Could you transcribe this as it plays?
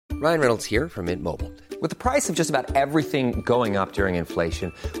Ryan Reynolds here from Mint Mobile. With the price of just about everything going up during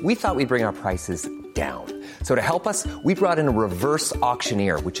inflation, we thought we'd bring our prices down. So to help us, we brought in a reverse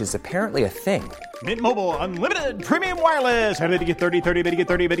auctioneer, which is apparently a thing. Mint Mobile Unlimited Premium Wireless. How to get 30, 30, bit to get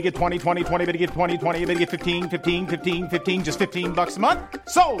 30, bit to get 20, 20, 20, bit to get 20, 20, bit to get 15, 15, 15, 15, just $15 a month?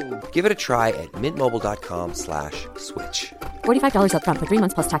 Sold! Give it a try at mintmobile.com/switch. $45 up front for 3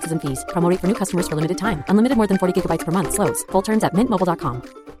 months plus taxes and fees. Promo rate for new customers for limited time. Unlimited more than 40 gigabytes per month. Slows full terms at mintmobile.com.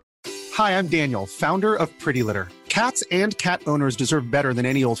 Hi, I'm Daniel, founder of Pretty Litter. Cats and cat owners deserve better than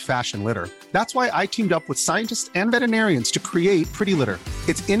any old-fashioned litter. That's why I teamed up with scientists and veterinarians to create Pretty Litter.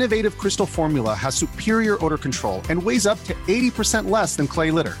 Its innovative crystal formula has superior odor control and weighs up to 80% less than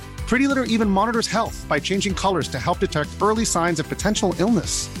clay litter. Pretty Litter even monitors health by changing colors to help detect early signs of potential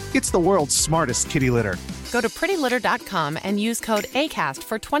illness. It's the world's smartest kitty litter. Go to prettylitter.com and use code ACAST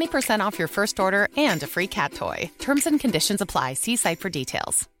for 20% off your first order and a free cat toy. Terms and conditions apply. See site for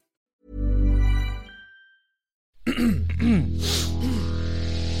details.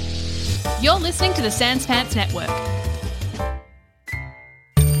 You're listening to the Sans Pants Network.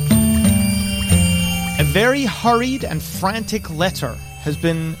 A very hurried and frantic letter has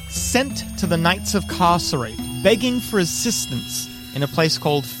been sent to the Knights of Carcerate, begging for assistance in a place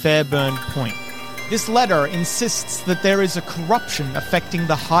called Fairburn Point. This letter insists that there is a corruption affecting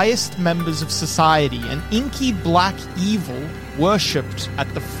the highest members of society, an inky black evil worshipped at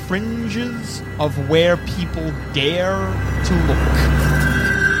the fringes of where people dare to look.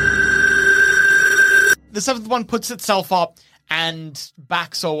 The seventh one puts itself up and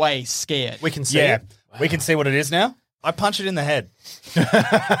backs away, scared. We can see it. We can see what it is now. I punch it in the head.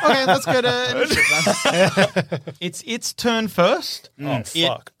 Okay, let's go to initiative. It's its turn first. Oh, It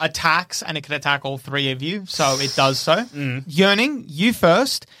fuck. attacks, and it can attack all three of you, so it does so. Yearning, you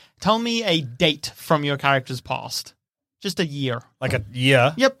first. Tell me a date from your character's past. Just a year. Like a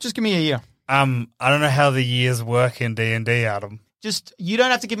year? Yep, just give me a year. I don't know how the years work in D&D, Adam. Just, you don't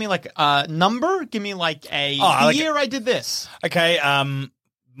have to give me like a number. Give me like a year I did this. Okay,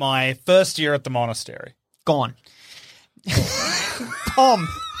 my first year at the monastery. Gone. Tom.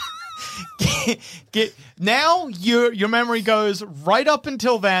 Now your memory goes right up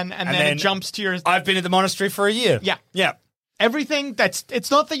until then, and then it jumps to your... I've been at the monastery for a year. Yeah. Yeah. Everything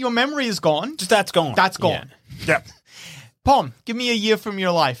it's not that your memory is gone. Just that's gone. That's gone. Yep. Pom, give me a year from your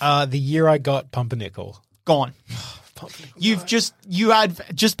life. The year I got Pumpernickel. Gone. You had just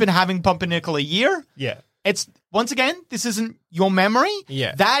been having Pumpernickel a year. Yeah. It's, once again, this isn't your memory.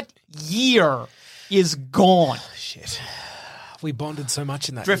 Yeah. That year is gone. Shit. We bonded so much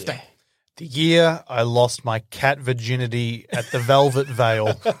in that Drifting. year. The year I lost my cat virginity at the Velvet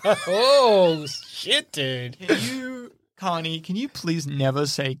Veil. Oh, shit, dude. Connie, can you please never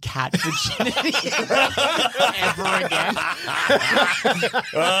say cat virginity ever again?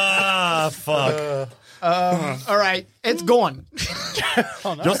 Ah, fuck. All right, it's gone.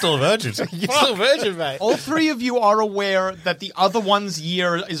 You're still a virgin. You're still a virgin, mate. All three of you are aware that the other one's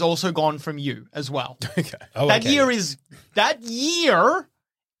year is also gone from you as well. Okay. That year is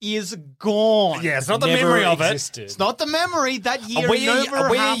gone. Yeah, it's not the Never memory of existed. It's not the memory. That year Are we never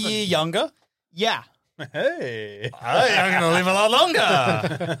a happened. year younger? Yeah. Hey. I'm going to live a lot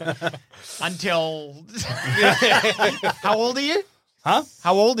longer. Until... How old are you? Huh?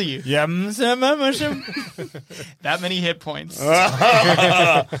 How old are you? Yeah. That many hit points. All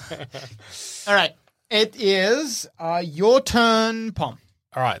right. It is your turn, Pom.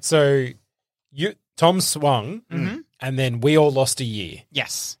 All right, so Tom swung, and then we all lost a year.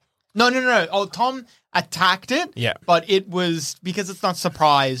 Yes. No. Oh, Tom attacked it. Yeah. But it was, because it's not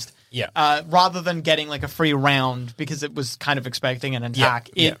surprised, rather than getting like a free round, because it was kind of expecting an attack,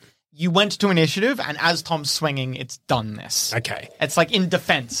 you went to initiative, and as Tom's swinging, it's done this. Okay. It's like in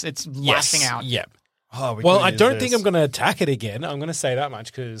defense. It's lashing out. Yep. Oh, Well, I don't think I'm going to attack it again. I'm going to say that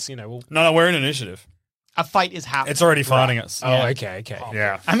much because, No, we're in initiative. A fight is happening. It's already fighting us. Oh, okay.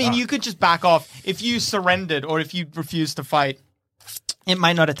 Yeah. I mean, you could just back off. If you surrendered or if you refused to fight, it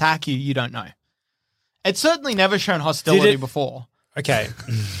might not attack you. You don't know. It's certainly never shown hostility before. Okay.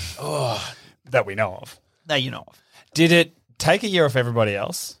 That we know of. That you know of. Did it take a year off everybody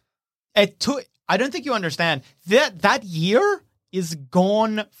else? It took. I don't think you understand. That year is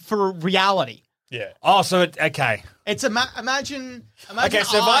gone for reality. Yeah. Oh, so okay. It's imagine. Okay,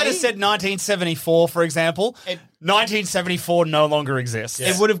 so if I had said 1974, for example, 1974 no longer exists.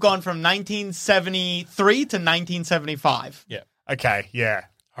 It would have gone from 1973 to 1975. Yeah. Okay. Yeah.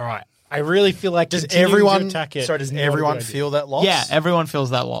 All right. I really feel like Does continuing to everyone attack it? Sorry, does is not a everyone good idea. feel that loss? Yeah, everyone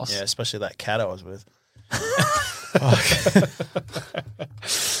feels that loss. Yeah, especially that cat I was with.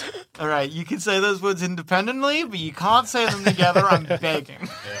 All right, you can say those words independently, but you can't say them together. I'm begging.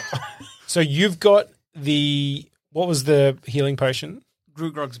 So you've got what was the healing potion?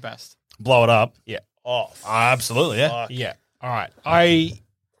 Grugrog's best. Blow it up. Yeah. Off. Absolutely, yeah. Yeah. All right. I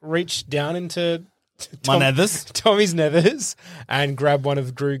reached down into My nethers. Tommy's nethers and grab one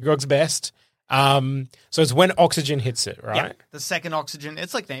of Grog's best. So it's when oxygen hits it, right? Yeah, the second oxygen.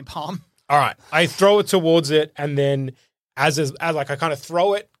 It's like napalm. All right. I throw it towards it, and then as I kind of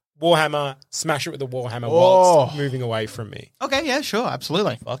throw it, Warhammer, smash it with the Warhammer while it's moving away from me. Okay, yeah, sure,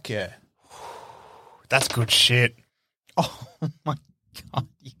 absolutely. Fuck yeah. That's good shit. Oh my god,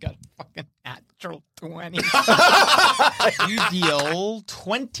 you got a fucking natural 20. You deal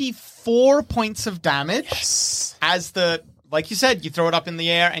 24 points of damage as like you said, you throw it up in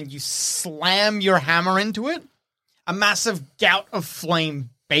the air and you slam your hammer into it. A massive gout of flame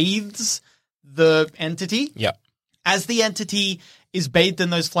bathes the entity. Yep. As the entity is bathed in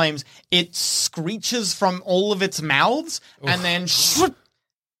those flames, it screeches from all of its mouths and then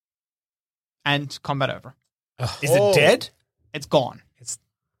and combat over. Is it dead? It's gone. It's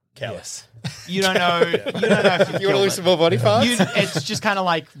callous. You don't know. You don't know if You want to lose some more body parts? It's just kind of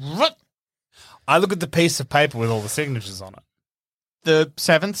like I look at the piece of paper with all the signatures on it. the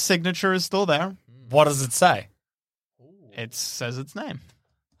seventh signature is still there. What does it say? It says its name.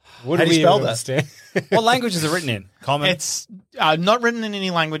 What How do do we you spell even that? understand? What language is it written in? Common? It's not written in any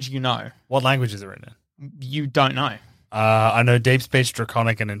language you know. What language is it written in? You don't know. I know Deep Speech,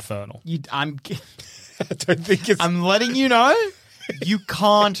 Draconic, and Infernal. I'm I don't think it's. I'm letting you know. You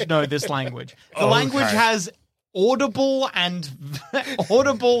can't know this language. The language has audible and Did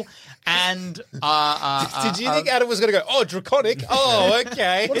you think Adam was going to go, oh, Draconic? Oh,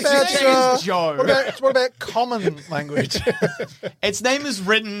 okay. What It's about, just named Joe. what about common language? Its name is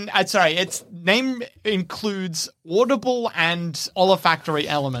written. Its name includes audible and olfactory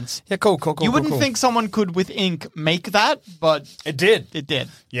elements. Yeah, cool. You wouldn't think someone could with ink make that, but it did. It did.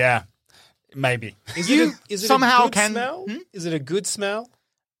 Yeah, maybe. Is You it somehow a good can- smell? Is it a good smell?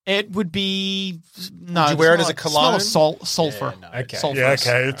 It would be no. Would you wear it as a smell of cologne? Sulfur. Okay.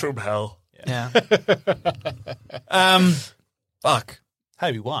 Sulfurous. It's from hell. Yeah. Fuck.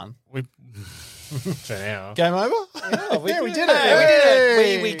 Hey, we won. For now. Game over? Yeah, we did We it. did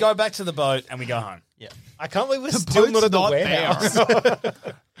it. We go back to the boat and we go home. I can't believe we're The still boat's not at the not warehouse.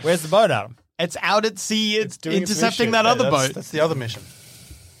 Where's the boat, Adam? It's out at sea. It's doing its intercepting mission. that Yeah, other That's, boat. that's the other mission.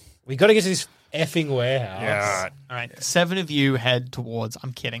 We got to get to this effing warehouse. Yeah, All right. 7 of you head towards.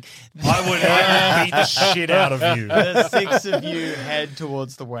 I'm kidding. I would beat the shit out of you. The 6 of you head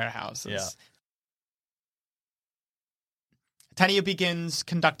towards the warehouses. Yeah. Tanya begins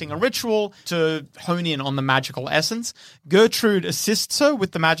conducting a ritual to hone in on the magical essence. Gertrude assists her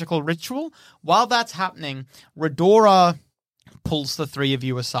with the magical ritual. While that's happening, Redora pulls the 3 of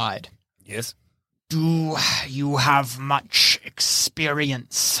you aside. Yes. Do you have much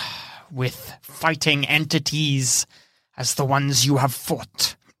experience with fighting entities as the ones you have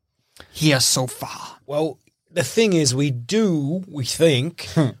fought here so far? Well, the thing is, we think,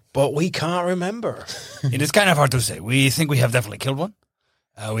 but we can't remember. It is kind of hard to say. We think we have definitely killed one.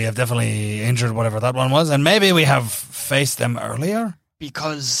 We have definitely injured whatever that one was, and maybe we have faced them earlier.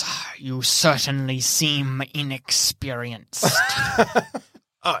 Because you certainly seem inexperienced.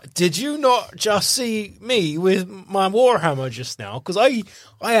 Did you not just see me with my Warhammer just now? Because I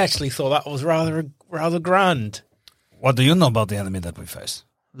actually thought that was rather grand. What do you know about the enemy that we face?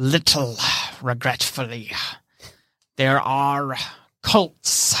 Little, regretfully. There are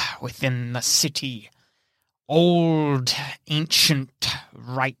cults within the city. Old, ancient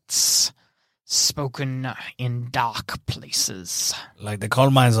rites spoken in dark places. Like the coal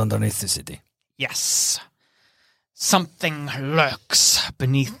mines underneath the city. Yes. Something lurks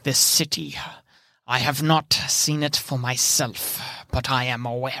beneath this city. I have not seen it for myself, but I am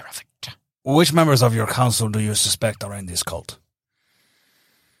aware of it. Which members of your council do you suspect are in this cult?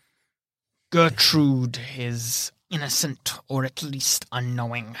 Gertrude is innocent, or at least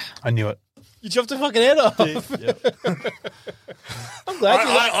unknowing. I knew it. You chopped the fucking head off. I'm glad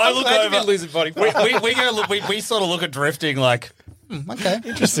I look you've over. been losing body We parts. we sort of look at drifting like, okay,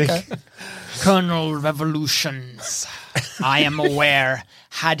 Interesting. Colonel Revolutions, I am aware,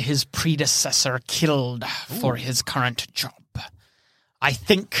 had his predecessor killed for his current job. I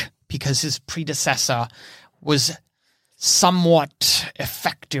think because his predecessor was somewhat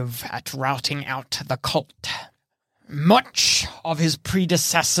effective at routing out the cult. Much of his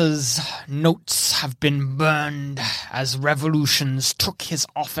predecessor's notes have been burned as Revolutions took his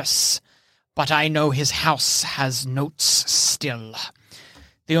office, but I know his house has notes still.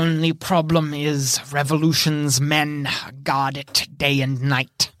 The only problem is Revolution's men guard it day and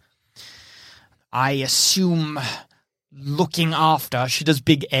night. I assume looking after, she does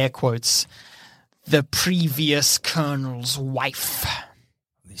big air quotes, the previous colonel's wife.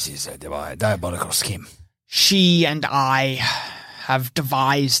 This is a diabolical scheme. She and I have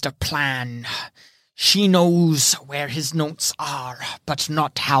devised a plan. She knows where his notes are, but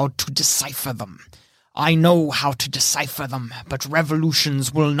not how to decipher them. I know how to decipher them, but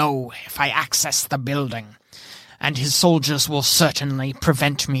revolutions will know if I access the building, and his soldiers will certainly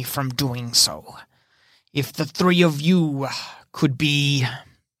prevent me from doing so. If the three of you could be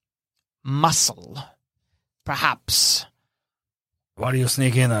muscle, perhaps. Why do you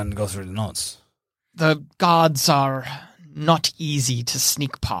sneak in and go through the notes? The guards are not easy to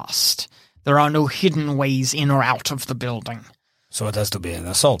sneak past. There are no hidden ways in or out of the building. So it has to be an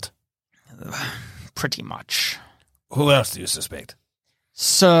assault? Pretty much. Who else do you suspect?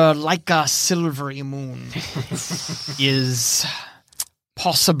 Sir Leica Silvery Moon is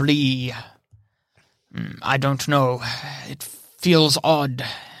possibly... I don't know. It feels odd.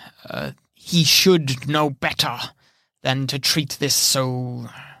 He should know better than to treat this so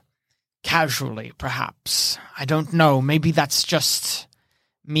casually, perhaps. I don't know. Maybe that's just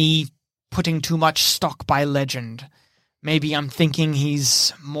me putting too much stock by legend. Maybe I'm thinking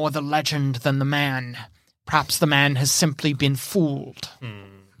he's more the legend than the man. Perhaps the man has simply been fooled.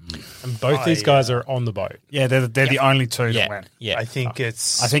 And both these guys are on the boat. Yeah, they're the only two that went. Yeah. I think I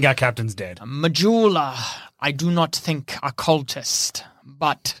think our captain's dead. Majula, I do not think a cultist,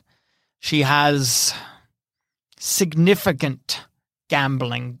 but she has significant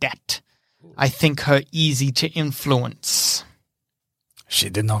gambling debt. I think her easy to influence. She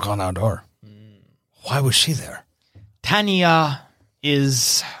did knock on our door. Why was she there? Tanya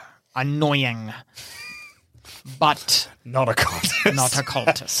is annoying, but not a cultist. Not a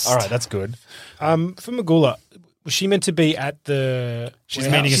cultist. All right, that's good. For Magula, was she meant to be at the? She's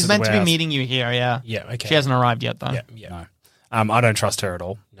meant to be meeting you here. Yeah. Yeah. Okay. She hasn't arrived yet, though. Yeah. No. I don't trust her at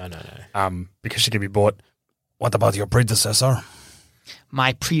all. No. Because she can be bought. What about your predecessor?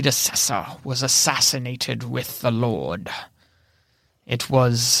 My predecessor was assassinated with the Lord. It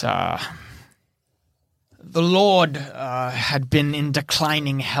was, the Lord had been in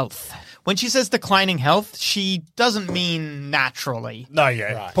declining health. When she says declining health, she doesn't mean naturally. No,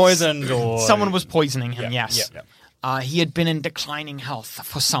 yeah. Right. Poisoned or... Someone was poisoning him, Yeah, yes. yeah. He had been in declining health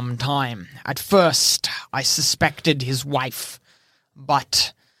for some time. At first, I suspected his wife,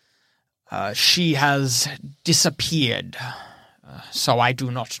 but she has disappeared, so I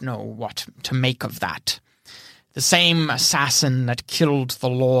do not know what to make of that. The same assassin that killed the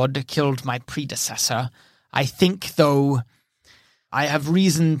Lord killed my predecessor. I think, though, I have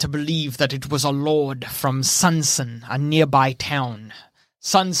reason to believe that it was a lord from Sunson, a nearby town.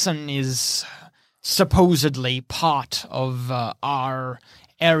 Sunson is supposedly part of our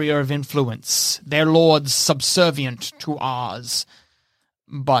area of influence. Their lord's subservient to ours.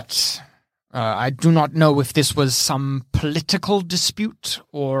 But I do not know if this was some political dispute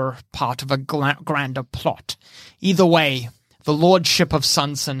or part of a grander plot. Either way, the lordship of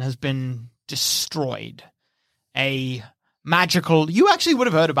Sunson has been destroyed. A magical... You actually would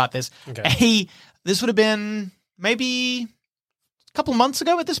have heard about this. Okay. This would have been maybe a couple months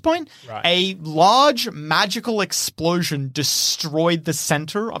ago at this point. Right. A large magical explosion destroyed the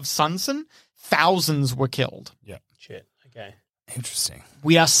center of Sunson. Thousands were killed. Yeah. Shit. Okay. Interesting.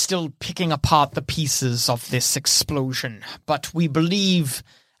 We are still picking apart the pieces of this explosion, but we believe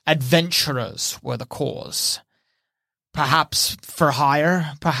adventurers were the cause. Perhaps for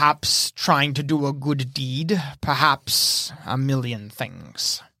hire, perhaps trying to do a good deed, perhaps a million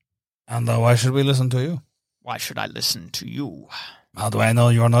things. And why should we listen to you? Why should I listen to you? How do I know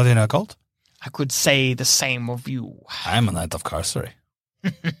you're not in a cult? I could say the same of you. I'm a knight of Carcery.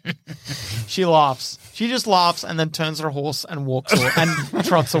 She laughs. She just laughs and then turns her horse and walks away and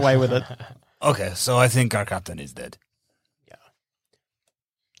trots away with it. Okay, so I think our captain is dead. Yeah.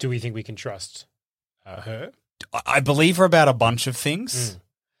 Do we think we can trust her? I believe her about a bunch of things,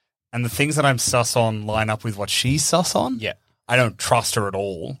 and the things that I'm sus on line up with what she's sus on. Yeah. I don't trust her at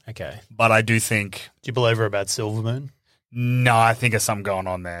all. Okay. But I do think... Do you believe her about Silvermoon? No, I think there's something going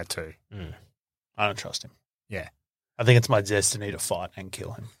on there too. I don't trust him. Yeah. I think it's my destiny to fight and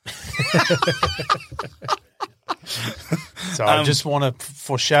kill him. So I just want to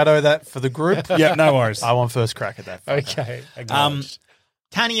foreshadow that for the group. Yeah, no worries. I want first crack at that. Okay.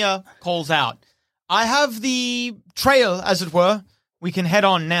 Tanya calls out, I have the trail, as it were. We can head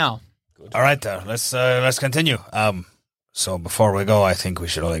on now. Good. All right, let's continue. So before we go, I think we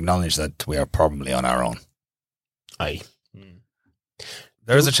should all acknowledge that we are probably on our own. Aye.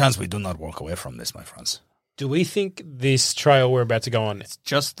 There is a chance we do not walk away from this, my friends. Do we think this trail we're about to go on? It's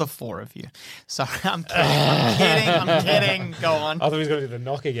just the four of you. Sorry, I'm kidding. I'm kidding. Go on. I thought he was going to do the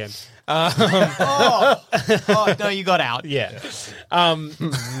knock again. Oh, no, you got out. Yeah.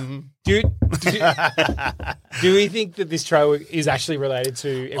 Do we think that this trail is actually related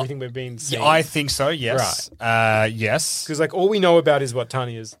to everything we've been seeing? I think so, yes. Right. Yes. Because like all we know about is what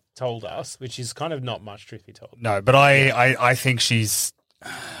Tanya's told us, which is kind of not much, truth be told. No, but I think she's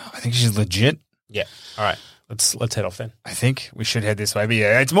legit. Yeah. All right. Let's head off then. I think we should head this way. But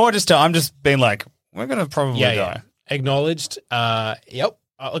yeah, it's more just I'm just being like, we're gonna probably die. Yeah. Acknowledged. Yep.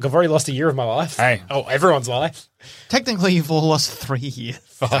 Look, I've already lost a year of my life. Hey. Oh, everyone's life. Technically, you've all lost 3 years.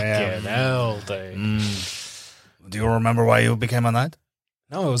 Fucking hell, dude. Do you remember why you became a knight?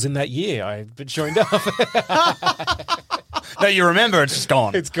 No, it was in that year I joined up. No, you remember. It's just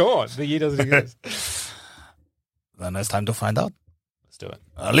gone. It's gone. The year doesn't exist. Then it's time to find out. Let's do it.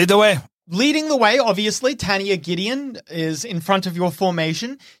 Lead the way. Leading the way, obviously, Tanya Gideon is in front of your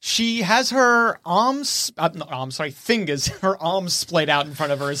formation. She has her fingers, her arms splayed out in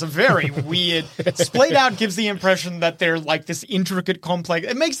front of her. Is a very weird. Splayed out gives the impression that they're like this intricate, complex.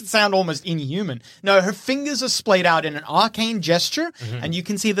 It makes it sound almost inhuman. No, her fingers are splayed out in an arcane gesture, and you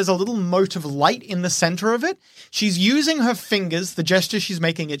can see there's a little mote of light in the center of it. She's using her fingers, the gesture she's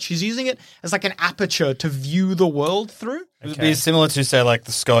making it, she's using it as like an aperture to view the world through. It would be similar to, say, like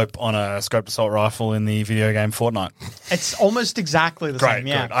the scope on a scoped assault rifle in the video game Fortnite. It's almost exactly the same,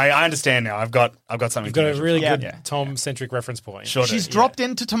 yeah. Good. I understand now. I've got something. You've got a really good Tom-centric reference point. Sure she's dropped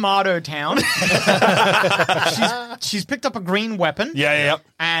into Tomato Town. she's picked up a green weapon. Yeah.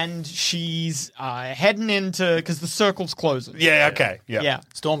 And she's heading into, because the circle's closing. Yeah, okay. Yeah.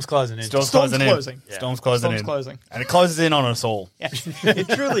 Storm's closing in. Storm's closing. Yeah. Storm's closing. And it closes in on us all. Yeah, it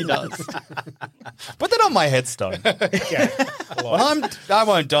truly does. Put that on my headstone. Okay. Well, I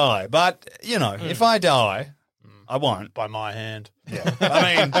won't die, but, you know, if I die, I won't. By my hand. Yeah.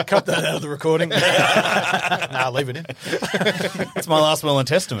 I mean, cut that out of the recording. Nah, leave it in. It's my last will and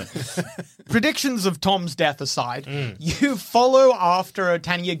testament. Predictions of Tom's death aside, you follow after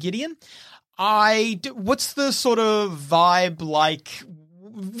Tanya Gideon. What's the sort of vibe like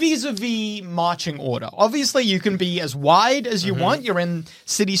vis-a-vis marching order? Obviously, you can be as wide as you want. You're in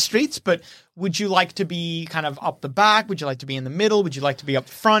city streets, but would you like to be kind of up the back? Would you like to be in the middle? Would you like to be up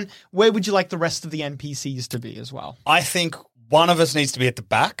front? Where would you like the rest of the NPCs to be as well? I think one of us needs to be at the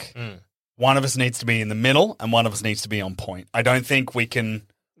back, one of us needs to be in the middle, and one of us needs to be on point. I don't think we can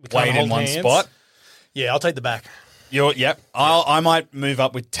wait in one spot. Yeah, I'll take the back. I might move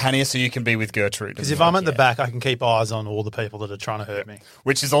up with Tanya so you can be with Gertrude. Because if I'm at the back, I can keep eyes on all the people that are trying to hurt me.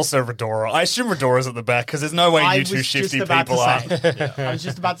 Which is also Redora. I assume Redora's at the back because there's no way you two shifty people are. I was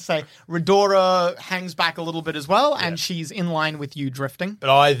just about to say, Redora hangs back a little bit as well, and she's in line with you drifting. But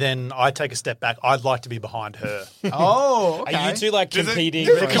I take a step back. I'd like to be behind her. Oh, okay. Are you two like competing?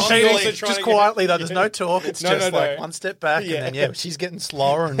 Just quietly though. There's no talk. It's just like one step back, and then she's getting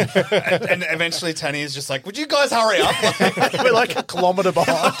slower, and eventually Tanya's just like, "Would you guys hurry up?" We're like a kilometre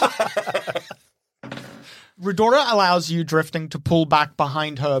behind. Redora allows you drifting to pull back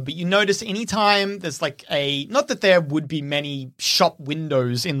behind her, but you notice anytime there's like not that there would be many shop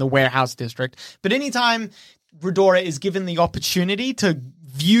windows in the warehouse district, but anytime Redora is given the opportunity to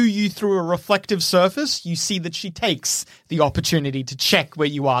view you through a reflective surface, you see that she takes the opportunity to check where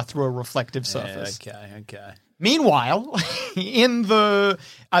you are through a reflective surface. Okay. Meanwhile,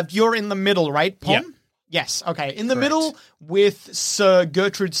 you're in the middle, right, Pom? Yep. Yes, okay. In the middle with Sir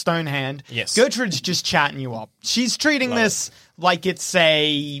Gertrude Stonehand. Yes. Gertrude's just chatting you up. She's treating this like it's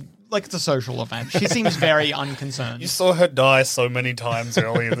a social event. She seems very unconcerned. You saw her die so many times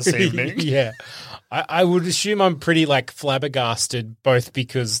earlier this evening. Yeah. I would assume I'm pretty flabbergasted, both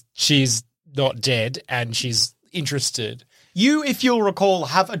because she's not dead and she's interested. You, if you'll recall,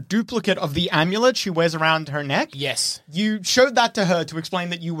 have a duplicate of the amulet she wears around her neck. Yes. You showed that to her to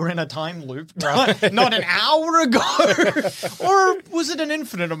explain that you were in a time loop, not an hour ago. Or was it an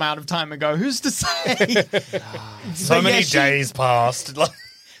infinite amount of time ago? Who's to say? So many days passed.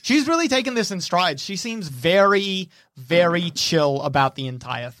 She's really taken this in stride. She seems very, very chill about the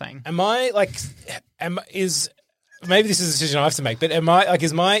entire thing. Maybe this is a decision I have to make, but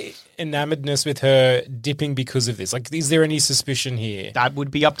is my enamoredness with her dipping because of this? Is there any suspicion here? That would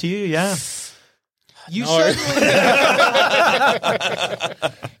be up to you, yeah. You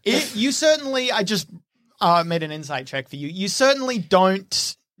certainly, I just made an insight check for you. You certainly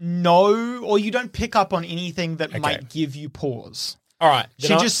don't know, or you don't pick up on anything that might give you pause. All right. She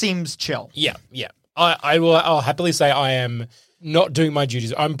just seems chill. Yeah. I'll happily say I am not doing my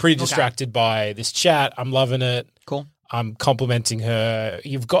duties. I'm pretty distracted by this chat. I'm loving it. Cool. I'm complimenting her.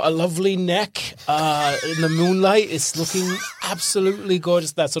 You've got a lovely neck in the moonlight. It's looking absolutely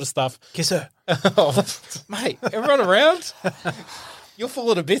gorgeous, that sort of stuff. Kiss her. Oh, mate, everyone around? You're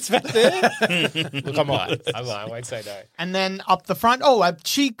full of the bits back there. Look, I'm all right. I won't say no. And then up the front,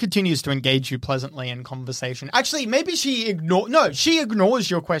 she continues to engage you pleasantly in conversation. Actually, maybe she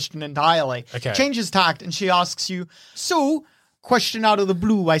ignores your question entirely. Okay. Changes tact, and she asks you, so, question out of the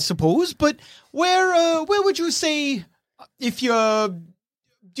blue, I suppose, but where would you say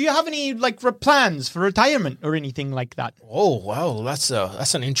do you have any plans for retirement or anything like that? Oh, well, that's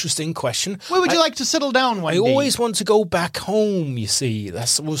an interesting question. Where would you like to settle down one day? I always want to go back home, you see.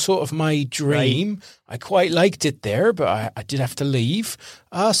 That was sort of my dream. Right. I quite liked it there, but I did have to leave.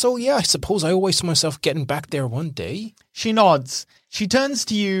 So, yeah, I suppose I always saw myself getting back there one day. She nods. She turns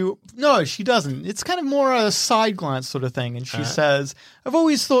to you. No, she doesn't. It's kind of more a side glance sort of thing. And she says, I've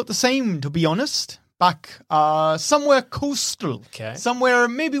always thought the same, to be honest. Back somewhere coastal. Okay. Somewhere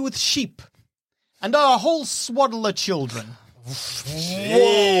maybe with sheep. And a whole swaddle of children.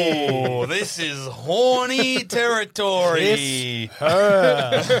 Whoa, this is horny territory.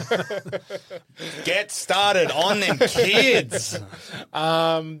 Get started on them kids.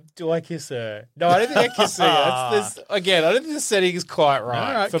 Do I kiss her? No, I don't think I kiss her. Again, I don't think the setting is quite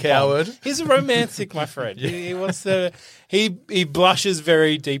right. For coward. Bob. He's a romantic, my friend. He wants to. He blushes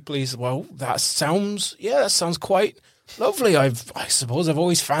very deeply. He says, well, that sounds quite lovely. I suppose I've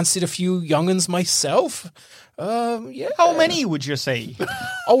always fancied a few young'uns myself. Yeah. How many would you say?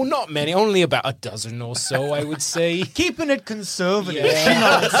 Oh, not many. Only about a dozen or so, I would say. Keeping it conservative.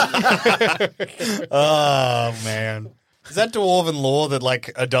 Yeah. Oh, man. Is that dwarven law that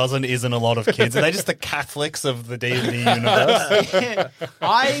a dozen isn't a lot of kids? Are they just the Catholics of the D&D universe?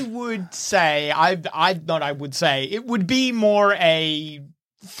 I would say, it would be more a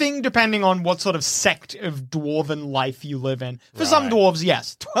thing depending on what sort of sect of dwarven life you live in. For some dwarves,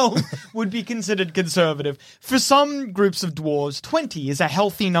 yes, 12 would be considered conservative. For some groups of dwarves, 20 is a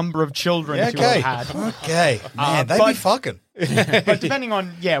healthy number of children to have had. Okay. Man, they'd be fucking. But depending on,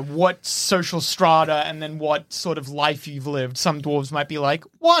 what social strata and then what sort of life you've lived, some dwarves might be like,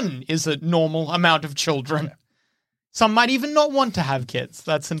 1 is a normal amount of children. Some might even not want to have kids.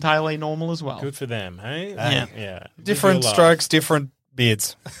 That's entirely normal as well. Good for them, hey? Yeah. Different strokes, different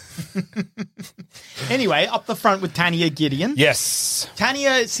beards. Anyway, up the front with Tanya Gideon. Yes.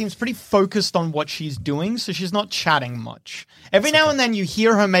 Tanya seems pretty focused on what she's doing, so she's not chatting much. Every now and then you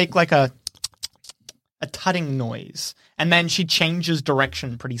hear her make a tutting noise, and then she changes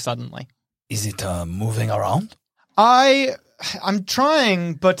direction pretty suddenly. Is it moving around? I'm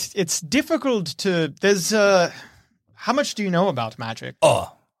trying, but it's difficult to... There's... How much do you know about magic?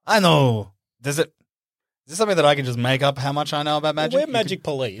 Oh, I know. Is this something that I can just make up how much I know about magic? We're magic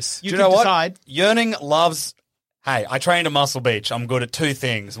police. You can decide. What? Yearning loves... Hey, I trained at Muscle Beach. I'm good at 2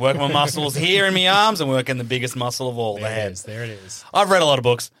 things. Working my muscles here in my arms and working the biggest muscle of all, the head. There it is. I've read a lot of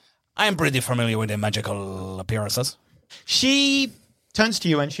books. I am pretty familiar with their magical appearances. She turns to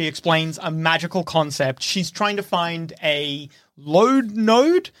you and she explains a magical concept. She's trying to find a load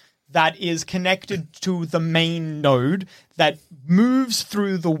node that is connected to the main node that moves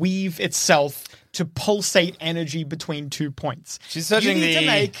through the weave itself to pulsate energy between 2 points. She's searching you need to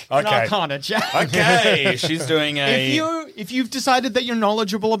make an Arcana check. Okay, she's doing a... If you've decided that you're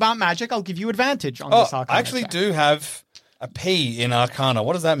knowledgeable about magic, I'll give you advantage on this Arcana I actually check. do have a P in Arcana.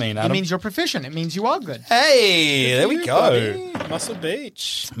 What does that mean, Adam? It means you're proficient. It means you are good. Hey, there we go. Buddy. Muscle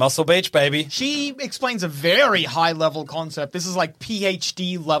Beach. Muscle Beach, baby. She explains a very high-level concept. This is like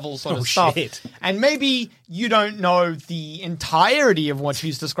PhD level sort of stuff. Shit. And maybe you don't know the entirety of what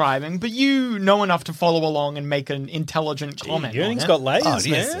she's describing, but you know enough to follow along and make an intelligent comment. Yearning's got layers,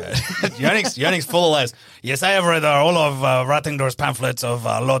 man. Yearning's full of layers. Yes, I have read all of Rattingdor's pamphlets of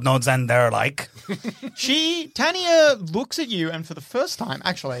Lord Nodes and their like. Tanya looks at you, and for the first time,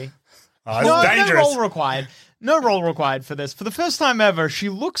 actually... dangerous. No roll required. No roll required for this. For the first time ever, she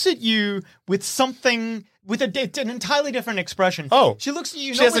looks at you with something... with an entirely different expression. Oh. She looks at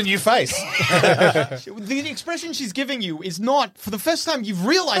you... She has a new face. The expression she's giving you is not... For the first time, you've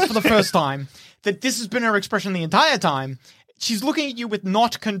realized for the first time that this has been her expression the entire time. She's looking at you with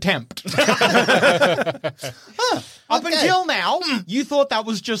not contempt. Up until now, you thought that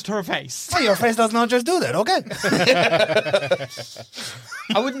was just her face. Oh, your face does not just do that, okay.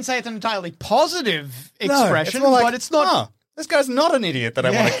 I wouldn't say it's an entirely positive expression, but it's not... this guy's not an idiot that I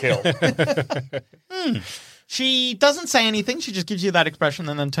want to kill. She doesn't say anything. She just gives you that expression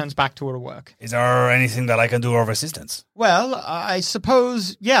and then turns back to her work. Is there anything that I can do of assistance? Well, I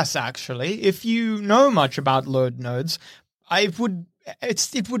suppose, yes, actually. If you know much about load nodes... I would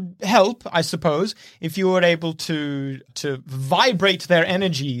it would help, I suppose, if you were able to vibrate their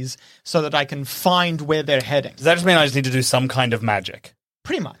energies so that I can find where they're heading. Does that just mean I just need to do some kind of magic?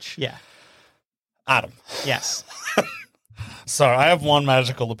 Pretty much, yeah. Adam. Yes. So I have one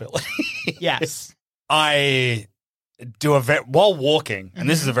magical ability. Yes. I do while walking, and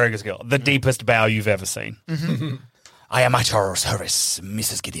this is a very good skill, the deepest bow you've ever seen. I am at your service,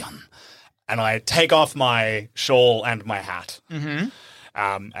 Mrs. Gideon. And I take off my shawl and my hat. And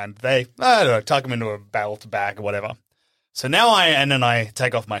they, I don't know, tuck them into a belt bag or whatever. So now then I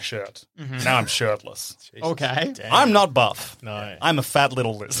take off my shirt. Now I'm shirtless. Okay. Damn. I'm not buff. No. I'm a fat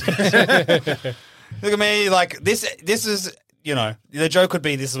little lizard. Look at me, like, this is, you know, the joke would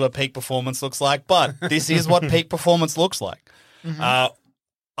be this is what peak performance looks like, but this is what peak performance looks like.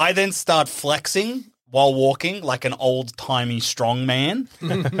 I then start flexing while walking like an old-timey strong man.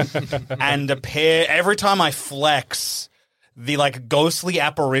 And every time I flex, the like ghostly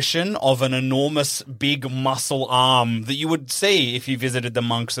apparition of an enormous big muscle arm that you would see if you visited the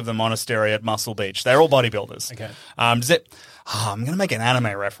monks of the monastery at Muscle Beach. They're all bodybuilders. Okay. I'm going to make an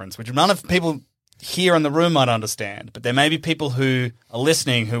anime reference, which none of people here in the room might understand, but there may be people who are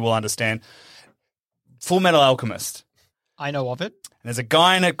listening who will understand. Full Metal Alchemist. I know of it. And there's a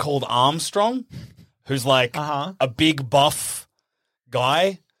guy in it called Armstrong who's like a big buff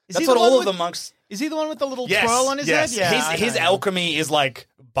guy. That's what all of the monks... Is he the one with the little twirl on his head? Yeah, his alchemy is like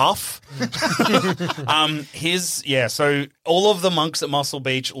buff. So all of the monks at Muscle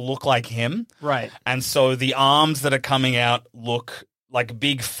Beach look like him. Right. And so the arms that are coming out look like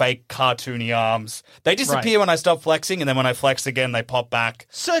big fake cartoony arms. They disappear when I stop flexing, and then when I flex again, they pop back.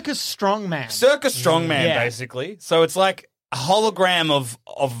 Circus Strongman. Basically. So it's like a hologram of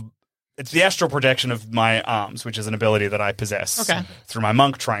it's the astral projection of my arms, which is an ability that I possess through my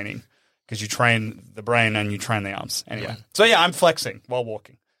monk training. Because you train the brain and you train the arms. Anyway. So yeah, I'm flexing while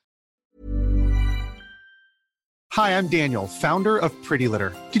walking. Hi, I'm Daniel, founder of Pretty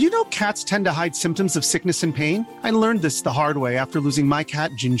Litter. Did you know cats tend to hide symptoms of sickness and pain? I learned this the hard way after losing my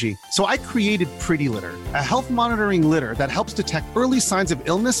cat, Gingy. So I created Pretty Litter, a health monitoring litter that helps detect early signs of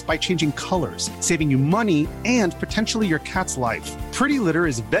illness by changing colors, saving you money and potentially your cat's life. Pretty Litter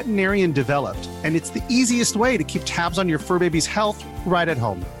is veterinarian developed, and it's the easiest way to keep tabs on your fur baby's health right at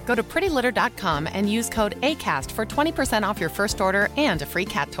home. Go to prettylitter.com and use code ACAST for 20% off your first order and a free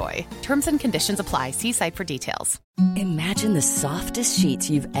cat toy. Terms and conditions apply. See site for details. Imagine the softest sheets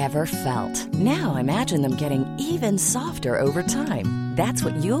you've ever felt. Now imagine them getting even softer over time. That's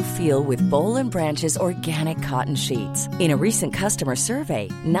what you'll feel with Boll & Branch's organic cotton sheets. In a recent customer survey,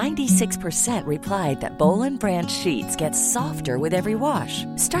 96% replied that Boll & Branch sheets get softer with every wash.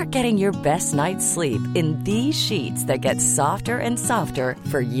 Start getting your best night's sleep in these sheets that get softer and softer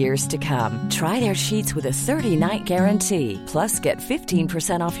for years to come. Try their sheets with a 30-night guarantee. Plus, get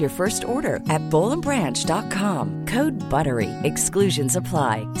 15% off your first order at bollandbranch.com. Code BUTTERY. Exclusions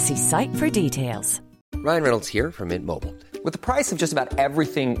apply. See site for details. Ryan Reynolds here from Mint Mobile. With the price of just about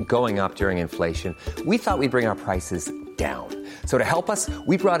everything going up during inflation, we thought we'd bring our prices down. So to help us,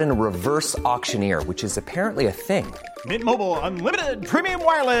 we brought in a reverse auctioneer, which is apparently a thing. Mint Mobile Unlimited Premium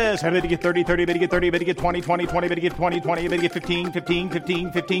Wireless. How to get 30, 30, how to get 30, how to get 20, 20, 20, how to get 20, 20, how to get 15, 15,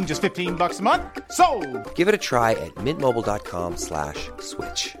 15, 15, just $15 a month? Sold! Give it a try at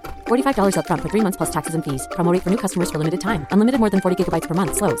mintmobile.com/switch. $45 up front for 3 months plus taxes and fees. Promo rate for new customers for limited time. Unlimited more than 40 gigabytes per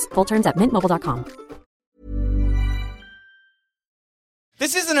month. Slows full terms at mintmobile.com.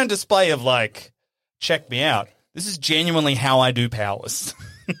 This isn't a display of like, check me out. This is genuinely how I do powers.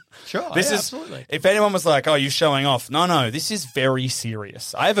 Sure, absolutely. If anyone was like, "Oh, you're showing off," no, this is very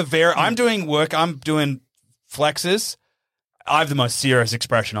serious. I'm doing work. I'm doing flexes. I have the most serious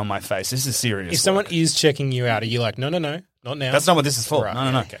expression on my face. This is serious. If someone is checking you out, are you like, no, not now? That's not what this is for.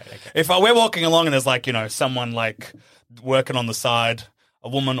 Right. No. Okay. If we're walking along and there's like, someone like working on the side, a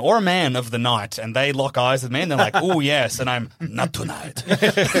woman or a man of the night, and they lock eyes with me, and they're like, "Oh yes," and I'm not tonight.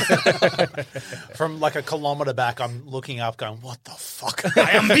 From like a kilometer back, I'm looking up, going, "What the fuck?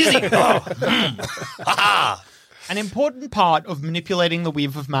 I am busy." An important part of manipulating the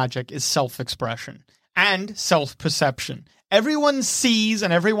weave of magic is self-expression and self-perception. Everyone sees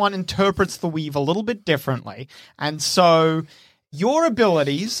and everyone interprets the weave a little bit differently, and so your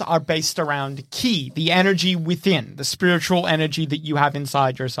abilities are based around ki, the energy within, the spiritual energy that you have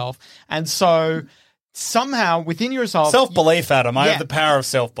inside yourself. And so somehow within yourself... Self-belief, Adam. I have the power of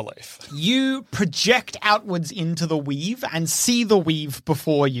self-belief. You project outwards into the weave and see the weave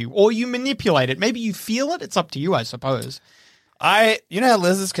before you, or you manipulate it. Maybe you feel it. It's up to you, I suppose. You know how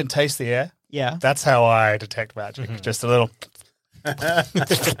lizards can taste the air? Yeah. That's how I detect magic. Mm-hmm. Just a little...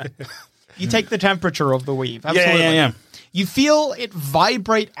 You take the temperature of the weave. Absolutely. Yeah. You feel it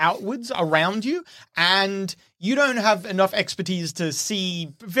vibrate outwards around you, and you don't have enough expertise to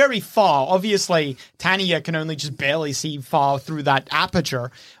see very far. Obviously, Tanya can only just barely see far through that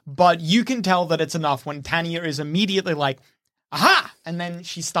aperture, but you can tell that it's enough when Tanya is immediately like, aha! And then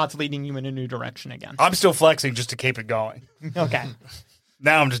she starts leading you in a new direction again. I'm still flexing just to keep it going. Okay.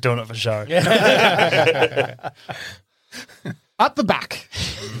 Now I'm just doing it for show. At the back,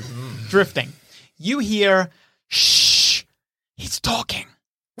 drifting, you hear, shh, he's talking.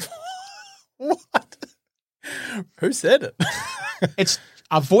 What? Who said it? It's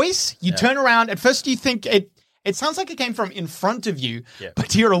a voice. You turn around. At first you think it sounds like it came from in front of you,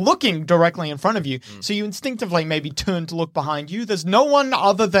 but you're looking directly in front of you. So you instinctively maybe turn to look behind you. There's no one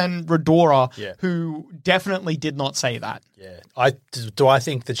other than Redora who definitely did not say that. Yeah. Do I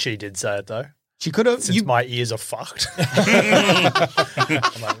think that she did say it, though? She could have. Since my ears are fucked.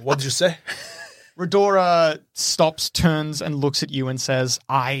 I'm like, what did you say? Redora stops, turns, and looks at you and says,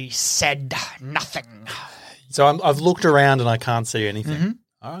 I said nothing. So I've looked around and I can't see anything.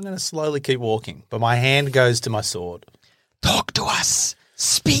 I'm going to slowly keep walking, but my hand goes to my sword. Talk to us.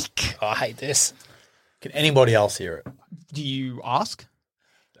 Speak. Oh, I hate this. Can anybody else hear it? Do you ask?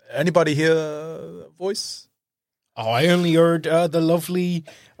 Anybody hear the voice? Oh, I only heard the lovely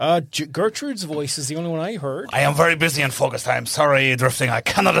Gertrude's voice is the only one I heard. I am very busy and focused. I am sorry, Drifting. I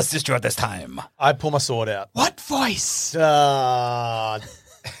cannot assist you at this time. I pull my sword out. What voice? I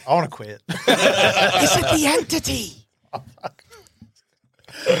want to quit. Is it the entity?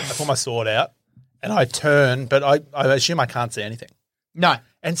 I pull my sword out and I turn, but I assume I can't see anything. No.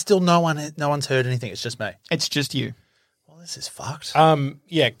 And still no one's heard anything. It's just me. It's just you. Well, this is fucked.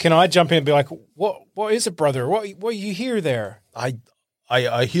 Yeah, can I jump in and be like, what is it, brother? What you hear there?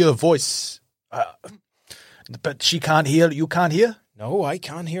 I hear a voice, but she can't hear. You can't hear? No, I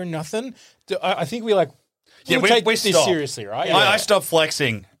can't hear nothing. I think we we take we this stop. seriously, right? Yeah. I stop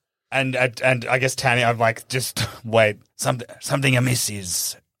flexing, and I guess Tanya, I'm like, just wait. Something amiss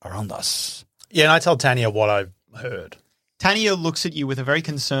is around us. Yeah, and I tell Tanya what I've heard. Tanya looks at you with a very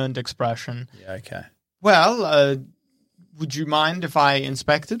concerned expression. Yeah, okay. Well, would you mind if I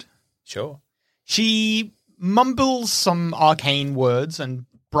inspected? Sure. She mumbles some arcane words and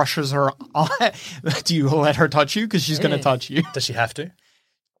brushes her eye. Do you let her touch you? Because she's going to touch you. Does she have to?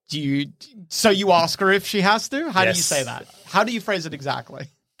 So you ask her if she has to? How do you Yes. say that? How do you phrase it exactly?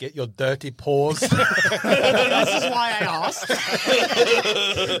 Get your dirty paws This is why I asked.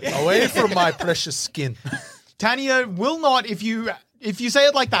 away from my precious skin. Tanya will not, if you say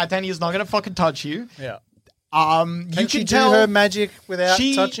it like that, Tanya's not going to fucking touch you. Yeah. You Can she can do tell her magic without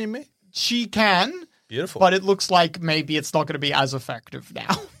she- touching me? she can, Beautiful. but it looks like maybe it's not going to be as effective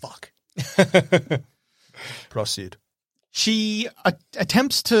now. Fuck. Proceed. She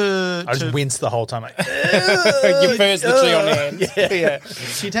attempts to... I just wince the whole time. Like, Your face literally on your hands. yeah.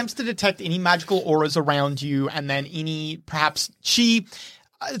 She attempts to detect any magical auras around you, and then perhaps she,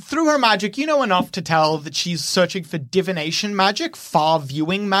 through her magic, you know enough to tell that she's searching for divination magic, far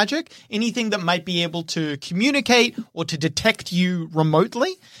viewing magic, anything that might be able to communicate or to detect you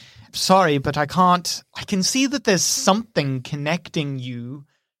remotely. Sorry, but I can't. I can see that there's something connecting you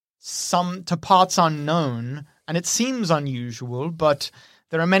to parts unknown, and it seems unusual, but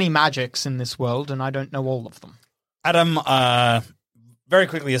there are many magics in this world, and I don't know all of them. Adam, very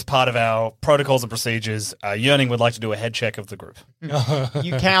quickly, as part of our protocols and procedures, Yearning would like to do a head check of the group.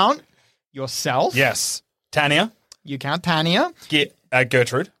 You count yourself. Yes. Tanya. You count Tanya.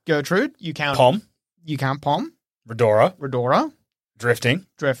 Gertrude. Gertrude. You count Pom. You count Pom. Redora. Drifting.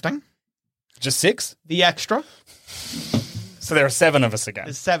 Just 6? The extra. So there are 7 of us again.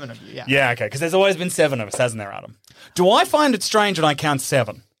 There's 7 of you, yeah. Yeah, okay, because there's always been 7 of us, hasn't there, Adam? Do I find it strange when I count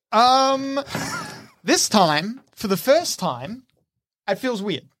 7? This time, for the first time, it feels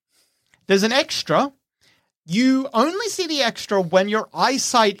weird. There's an extra. You only see the extra when your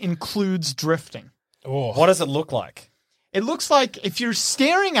eyesight includes drifting. Oh. What does it look like? It looks like if you're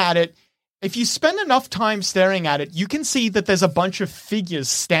staring at it, if you spend enough time staring at it, you can see that there's a bunch of figures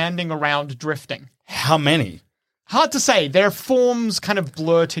standing around drifting. How many? Hard to say. Their forms kind of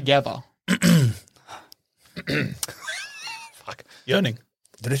blur together. Fuck. Yearning.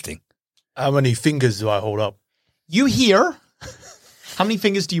 Drifting. How many fingers do I hold up? You hear. How many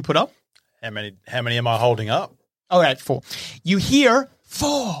fingers do you put up? How many am I holding up? All right, 4. You hear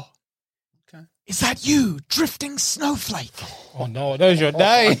 4. Okay. Is that you, drifting snowflake? Oh no, there's your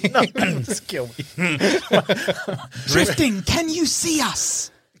day. Just kill me. Drifting, can you see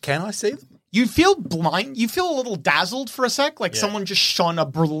us? Can I see them? You feel blind. You feel a little dazzled for a sec, like someone just shone a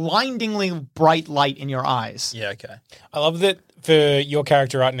blindingly bright light in your eyes. Yeah, okay. I love that for your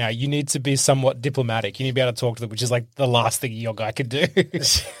character right now, you need to be somewhat diplomatic. You need to be able to talk to them, which is like the last thing your guy could do.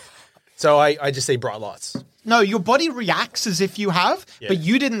 So I just see bright lights. No, your body reacts as if you have, but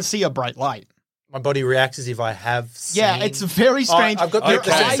you didn't see a bright light. My body reacts as if I have seen. Yeah, it's very strange. I've got Your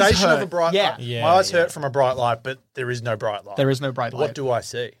the eyes sensation hurt. of a bright light. Yeah. My eyes hurt from a bright light, but there is no bright light. There is no bright light. What do I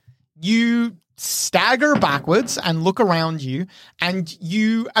see? You stagger backwards and look around you, and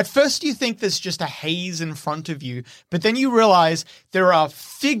at first you think there's just a haze in front of you, but then you realize there are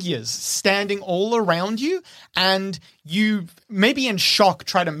figures standing all around you, and you, maybe in shock,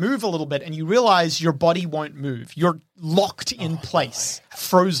 try to move a little bit, and you realize your body won't move. You're locked in place,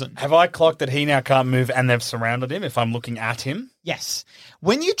 frozen. Have I clocked that he now can't move and they've surrounded him if I'm looking at him? Yes.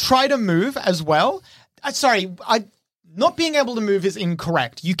 When you try to move as well, not being able to move is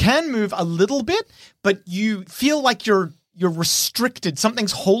incorrect. You can move a little bit, but you feel like you're restricted.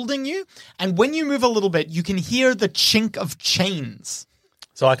 Something's holding you. And when you move a little bit, you can hear the chink of chains.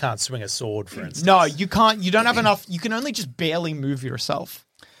 So I can't swing a sword, for instance. No, you can't. You don't have enough. You can only just barely move yourself.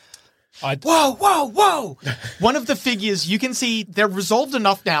 Whoa! One of the figures, you can see they're resolved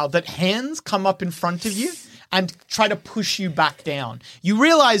enough now that hands come up in front of you and try to push you back down. You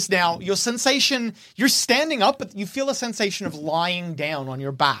realize now your sensation, you're standing up, but you feel a sensation of lying down on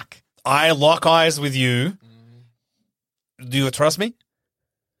your back. I lock eyes with you. Do you trust me?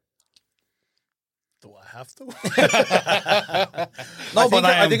 Do I have to? No,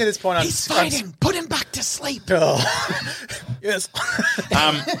 I think at this point He's fighting. Put him back to sleep. Yes.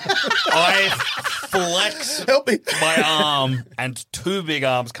 I flex my arm, and two big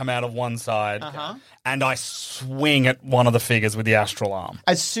arms come out of one side, and I swing at one of the figures with the astral arm.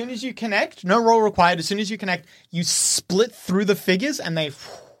 As soon as you connect, no roll required, as soon as you connect, you split through the figures and they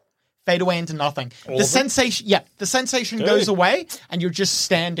fade away into nothing. The sensation goes away and you're just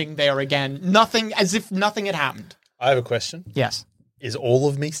standing there again. Nothing, as if nothing had happened. I have a question. Yes. Is all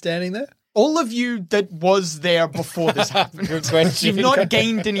of me standing there? All of you that was there before this happened. You've not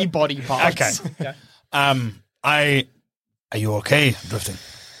gained any body parts. Okay. Are you okay, Drifting?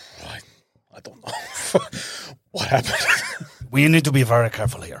 I don't know. What happened? We need to be very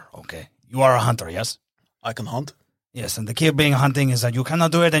careful here, okay? You are a hunter, yes? I can hunt. Yes, and the key of being hunting is that you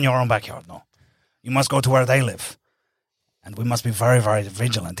cannot do it in your own backyard, no. You must go to where they live. And we must be very, very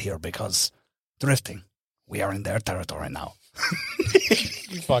vigilant here because, Drifting, we are in their territory now.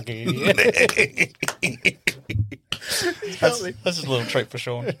 You fucking idiot. That's just a little trick for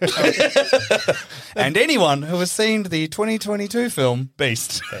Sean. And anyone who has seen the 2022 film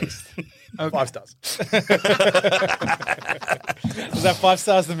Beast. Okay. 5 stars. Was that 5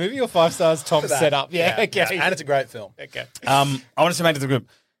 stars the movie or 5 stars Tom set up? Yeah, okay. Yeah. And it's a great film. Okay. I want to say back to the group.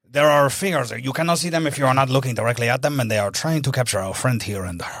 There are figures. You cannot see them if you are not looking directly at them, and they are trying to capture our friend here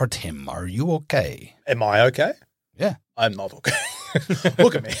and hurt him. Are you okay? Am I okay? Yeah. I'm not okay.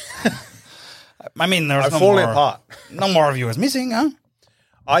 Look at me. I mean, there's I'm falling apart. No more of you is missing, huh?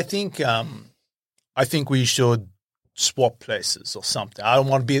 I think we should swap places or something. I don't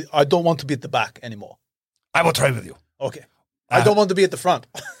want to be at the back anymore. I will try with you. Okay. I don't want to be at the front.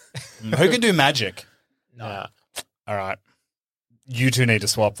 Who can do magic? No. All right. You two need to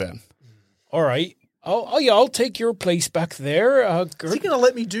swap then. All right. I'll take your place back there. Is he going to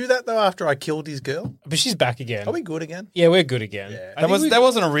let me do that, though, after I killed his girl? But she's back again. Are we good again? Yeah, we're good again. Yeah. That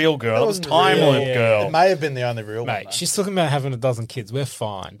wasn't a real girl. That was Time Lord girl. It may have been the only real one. Mate, she's talking about having a dozen kids. We're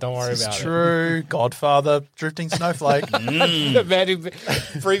fine. Don't worry about it. True. Godfather, drifting snowflake. The man who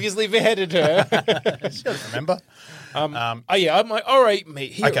previously beheaded her. She doesn't remember. I'm like, all right,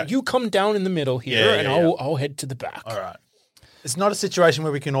 mate. Here, Okay. you come down in the middle here, and I'll head to the back. All right. It's not a situation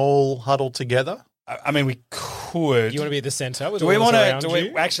where we can all huddle together. I mean, we could. You want to be at the center? With Do we want to?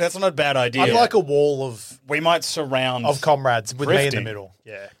 Actually, that's not a bad idea. I'd like a wall of We might surround comrades with me in Drifting. the middle.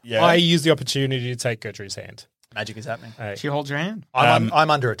 Yeah. Yeah. I use the opportunity to take Gertrude's hand. Magic is happening. Hey. She holds your hand.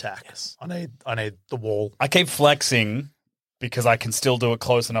 I'm under attack. Yes. I need the wall. I keep flexing because I can still do it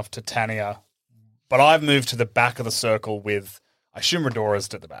close enough to Tania, but I've moved to the back of the circle with. I assume Redora's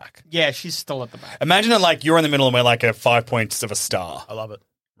to the back. Yeah, she's still at the back. Imagine it like you're in the middle and we're like a 5 points of a star. I love it.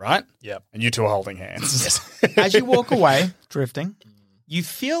 Right? Yep. And you two are holding hands. As you walk away, drifting, you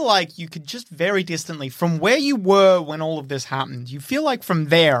feel like you could just very distantly, from where you were when all of this happened, you feel like from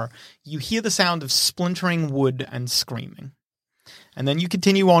there, you hear the sound of splintering wood and screaming. And then you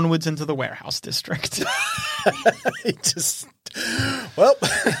continue onwards into the warehouse district.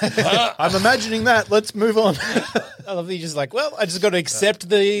 I'm imagining that. Let's move on. I love that you're just like, well, I just got to accept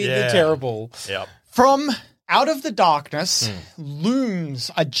the terrible. Yep. From Out of the darkness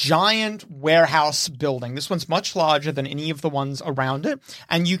looms a giant warehouse building. This one's much larger than any of the ones around it.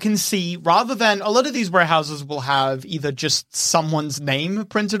 And you can see, rather than a lot of these warehouses will have either just someone's name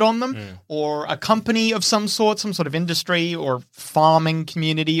printed on them or a company of some sort of industry or farming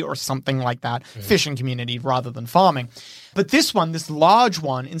community or something like that. Fishing community rather than farming. But this one, this large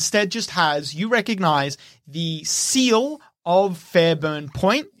one, instead just has, you recognize the seal of Fairburn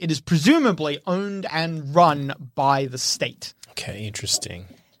Point. It is presumably owned and run by the state. Okay, interesting.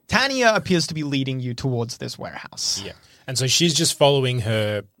 Tanya appears to be leading you towards this warehouse. Yeah. And so she's just following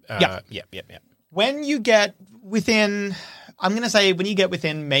her. Yep. When you get within, I'm going to say when you get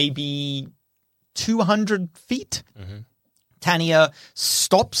within maybe 200 feet, Tanya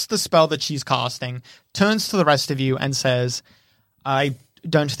stops the spell that she's casting, turns to the rest of you and says, I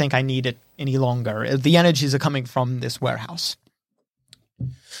don't think I need it any longer. The energies are coming from this warehouse.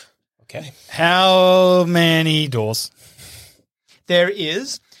 Okay. How many doors? There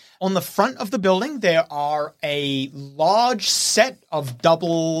is, on the front of the building, there are a large set of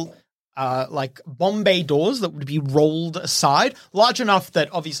double, Bombay doors that would be rolled aside. Large enough that,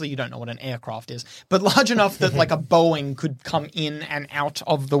 obviously you don't know what an aircraft is, but large enough that like a Boeing could come in and out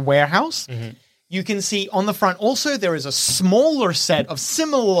of the warehouse. You can see on the front also there is a smaller set of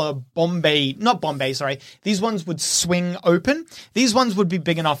similar these ones would swing open. These ones would be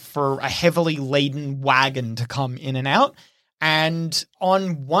big enough for a heavily laden wagon to come in and out. And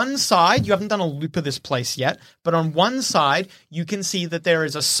on one side, you haven't done a loop of this place yet, but on one side, you can see that there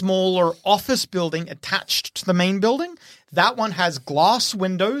is a smaller office building attached to the main building. That one has glass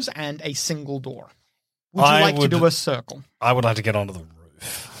windows and a single door. Would you like to do a circle? I would like to get onto the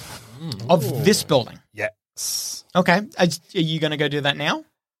roof. Of this building? Yes. Okay. Are you going to go do that now?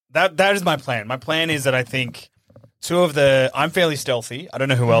 That is my plan. My plan is that I think I'm fairly stealthy. I don't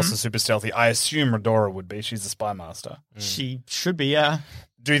know who else is super stealthy. I assume Redora would be. She's the spy master. She should be, yeah.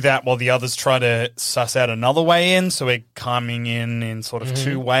 Do that while the others try to suss out another way in, so we're coming in sort of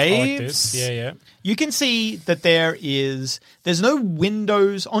two waves. I like this. Yeah. You can see that there's no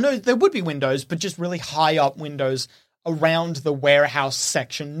windows. Oh, no, there would be windows, but just really high up windows around the warehouse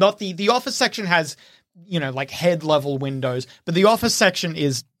section. Not the office section has, like head level windows, but the office section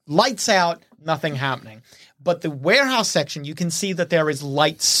is lights out, nothing happening. But the warehouse section, you can see that there is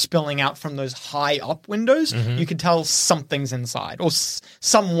light spilling out from those high up windows. You can tell something's inside, or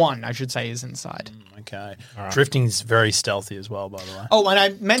someone, I should say, is inside. Okay. Right. Drifting is very stealthy as well, by the way. Oh, and I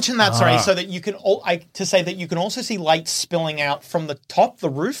mentioned that, sorry, so that you can to say that you can also see light spilling out from the top, the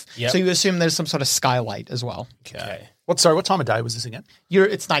roof. Yep. So you assume there's some sort of skylight as well. Okay. What time of day was this again?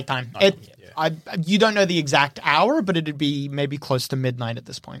 It's nighttime. You don't know the exact hour, but it'd be maybe close to midnight at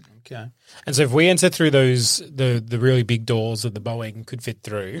this point. Okay. And so if we enter through those the really big doors that the Boeing could fit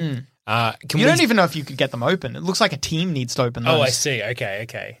through, you don't even know if you could get them open. It looks like a team needs to open those. Oh, I see.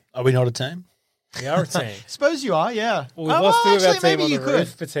 Okay. Are we not a team? We are a team. Suppose you are, yeah. Well, we've lost two of our team maybe on you the could.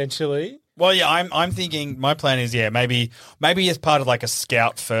 roof, potentially. Well, yeah, I'm thinking my plan is, maybe as part of like a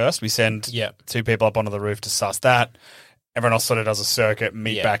scout first, we send two people up onto the roof to suss that. Everyone else sort of does a circuit,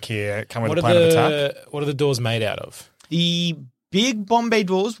 meet back here, come with a plan of attack. What are the doors made out of? The big Bombay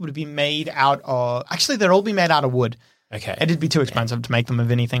doors would be made out of... Actually, they'd all be made out of wood. Okay. It'd be too expensive to make them of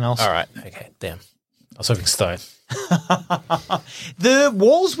anything else. All right. Okay, damn. I was hoping stone. The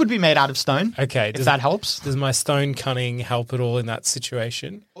walls would be made out of stone. Okay. If that helps. Does my stone cunning help at all in that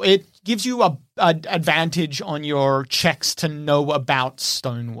situation? It gives you a advantage on your checks to know about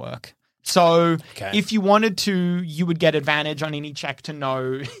stonework. So if you wanted to, you would get advantage on any check to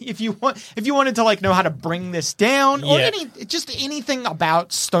know if you wanted to like know how to bring this down or anything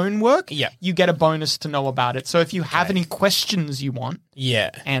about stonework. Yeah. You get a bonus to know about it. So if you have any questions you want,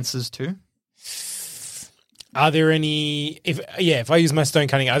 answers to. Are there any? If I use my stone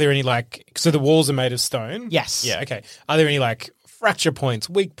cutting, are there any so the walls are made of stone? Yes. Yeah. Okay. Are there any fracture points,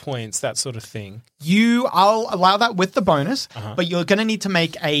 weak points, that sort of thing? I'll allow that with the bonus, but you're going to need to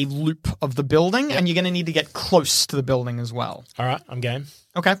make a loop of the building, and you're going to need to get close to the building as well. All right, I'm game.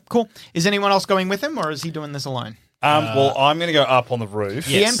 Okay, cool. Is anyone else going with him, or is he doing this alone? Well, I'm going to go up on the roof.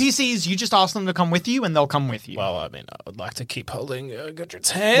 Yes. The NPCs, you just ask them to come with you, and they'll come with you. Well, I mean, I would like to keep holding Gertrude's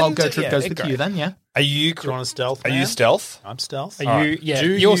hand. Well, Gertrude goes with you then, yeah. Are you on a stealth? Are you stealth? I'm stealth. Are you? Yeah.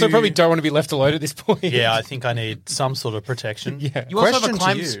 You also probably don't want to be left alone at this point. Yeah, I think I need some sort of protection. Yeah. You also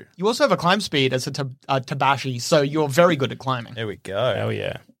have a climb speed as a Tabashi, so you're very good at climbing. There we go. Hell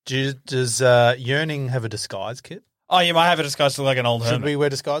yeah. Does Yearning have a disguise kit? Oh, you might have a disguise to like an old hermit. Should we wear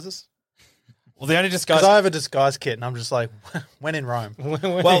disguises? Well, the only disguise... Because I have a disguise kit, and I'm just like, when in Rome.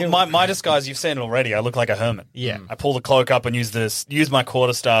 Well, my disguise, you've seen it already. I look like a hermit. Yeah. I pull the cloak up and use my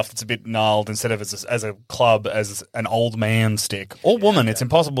quarterstaff that's a bit gnarled instead of as a club, as an old man stick. Or woman, it's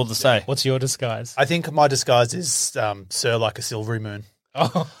impossible to say. What's your disguise? I think my disguise is Sir like a silvery moon.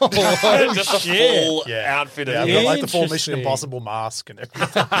 Just a full outfit of I've got like the full Interesting. Mission Impossible mask and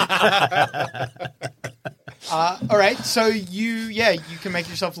everything. All right, so you can make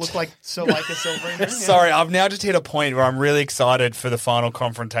yourself look like a silvery moon. Yeah. Sorry, I've now just hit a point where I'm really excited for the final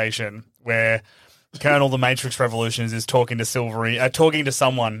confrontation where Colonel the Matrix Revolutions is talking to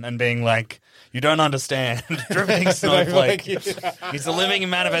someone and being like, "You don't understand. Drifting Snowflake. He's a living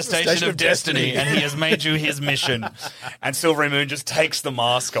manifestation of destiny, and he has made you his mission." And Silvery Moon just takes the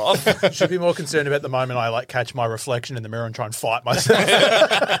mask off. Should be more concerned about the moment I catch my reflection in the mirror and try and fight myself.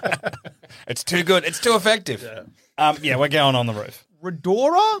 It's too good. It's too effective. We're going on the roof.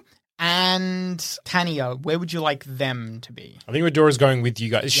 Redora and Tania, where would you like them to be? I think Redora's going with you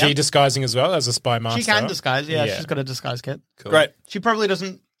guys. Is she disguising as well as a spy master? She can disguise, she's got a disguise kit. Cool. Great. She probably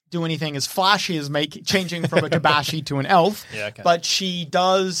doesn't do anything as flashy as changing from a Tabashi to an elf. Yeah, okay. But she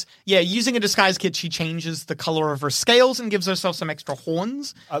does, using a disguise kit, she changes the color of her scales and gives herself some extra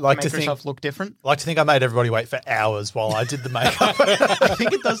horns I'd like to make to think- herself look different. I like to think I made everybody wait for hours while I did the makeup. I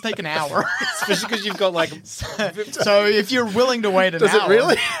think it does take an hour. Especially because you've got So if you're willing to wait an hour. Does it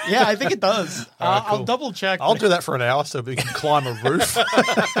really? Yeah, I think it does. I'll double check. I'll do that for an hour so we can climb a roof.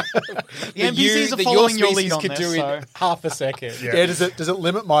 The NPCs are following your lead on could this. do So. in half a second. Yeah, does it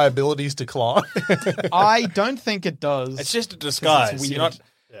limit my abilities to climb? I don't think it does. It's just a disguise. weird. You're not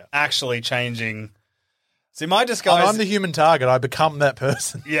actually changing. See, my disguise... I'm the human target. I become that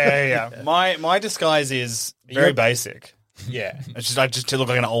person. Yeah. My disguise is very basic. Yeah. It's just to look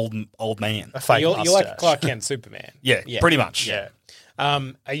like an old man. A fake You're mustache. like Clark Kent, Superman. Yeah, pretty much. Yeah.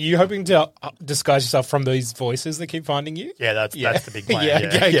 Are you hoping to disguise yourself from these voices that keep finding you? Yeah, that's the big plan. Yeah,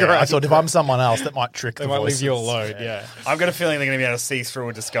 okay, great. I thought if I'm someone else, that might trick They the might voices. leave you alone, yeah. I've got a feeling they're going to be able to see through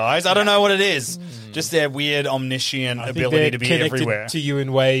a disguise. I don't know what it is. Just their weird omniscient I think ability they're to be connected everywhere. to you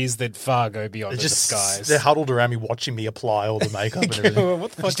in ways that far go beyond They're the just disguise. they're huddled around me watching me apply all the makeup and everything.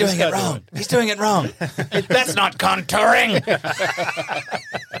 What the fuck He's doing it wrong. He's doing it wrong. That's not contouring.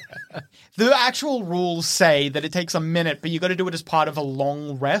 The actual rules say that it takes a minute, but you got to do it as part of a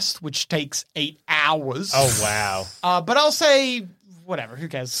long rest, which takes 8 hours. Oh, wow. But I'll say whatever. Who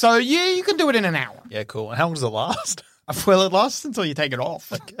cares? So you can do it in an hour. Yeah, cool. And how long does it last? Well, it lasts until you take it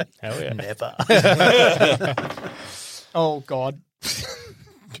off. Hell yeah. Never. Oh God.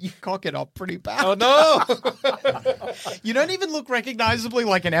 You cock it up pretty bad. Oh, no. You don't even look recognizably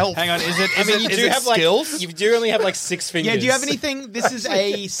like an elf. Hang on, is it You is do it have skills? you do only have 6 fingers. Yeah, do you have anything? This is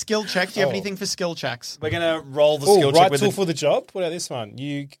a skill check. Do you have anything for skill checks? We're going to roll the Oh, skill right check with tool it. for the job? What about this one?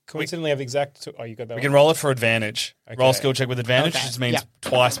 You coincidentally have exact... Oh, you got that We one. can roll it for advantage. Okay. Roll skill check with advantage, Okay. which just means Yeah.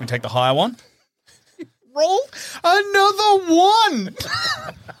 twice we take the higher one. Roll another one.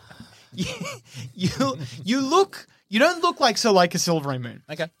 You look. You don't look like Sir Like a Silvery Moon.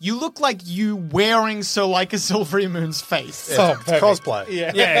 Okay. You look like you wearing Sir Like a Silvery Moon's face. Oh, It's perfect. cosplay.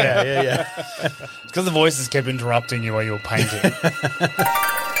 Yeah. Yeah. It's because the voices kept interrupting you while you were painting.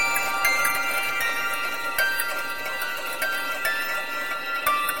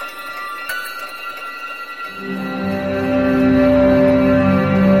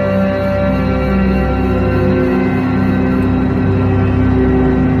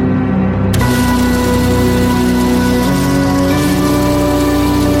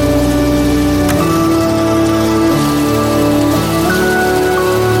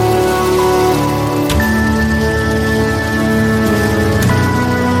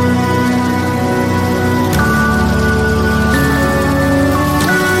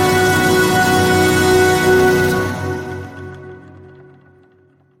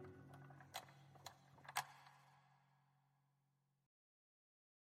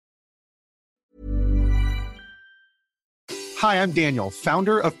 Hi, I'm Daniel,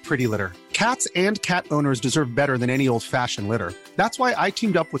 founder of Pretty Litter. Cats and cat owners deserve better than any old-fashioned litter. That's why I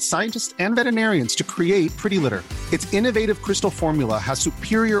teamed up with scientists and veterinarians to create Pretty Litter. Its innovative crystal formula has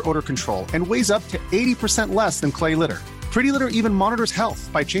superior odor control and weighs up to 80% less than clay litter. Pretty Litter even monitors health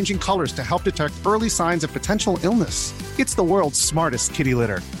by changing colors to help detect early signs of potential illness. It's the world's smartest kitty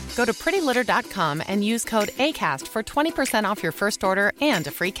litter. Go to prettylitter.com and use code ACAST for 20% off your first order and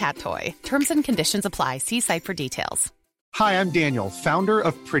a free cat toy. Terms and conditions apply. See site for details. Hi, I'm Daniel, founder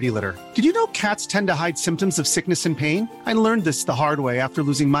of Pretty Litter. Did you know cats tend to hide symptoms of sickness and pain? I learned this the hard way after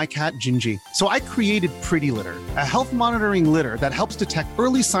losing my cat, Gingy. So I created Pretty Litter, a health monitoring litter that helps detect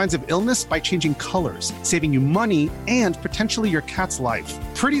early signs of illness by changing colors, saving you money and potentially your cat's life.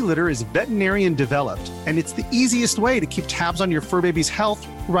 Pretty Litter is veterinarian developed, and it's the easiest way to keep tabs on your fur baby's health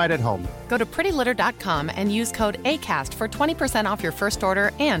right at home. Go to prettylitter.com and use code ACAST for 20% off your first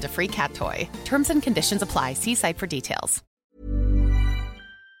order and a free cat toy. Terms and conditions apply. See site for details.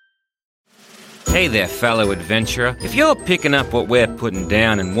 Hey there, fellow adventurer. If you're picking up what we're putting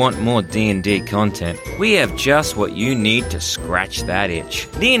down and want more D&D content, we have just what you need to scratch that itch.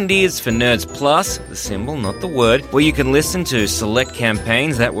 D&D is for Nerds Plus, the symbol, not the word, where you can listen to select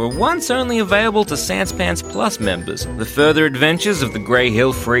campaigns that were once only available to Sans Pants Plus members. The further adventures of the Grey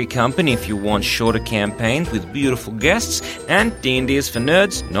Hill Free Company if you want shorter campaigns with beautiful guests, and D&D is for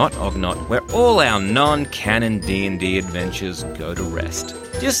Nerds, not Ognot, where all our non-canon D&D adventures go to rest.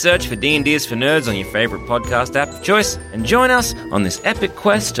 Just search for D&D is for Nerds on your favorite podcast app of choice and join us on this epic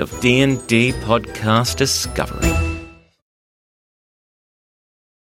quest of D&D podcast discovery.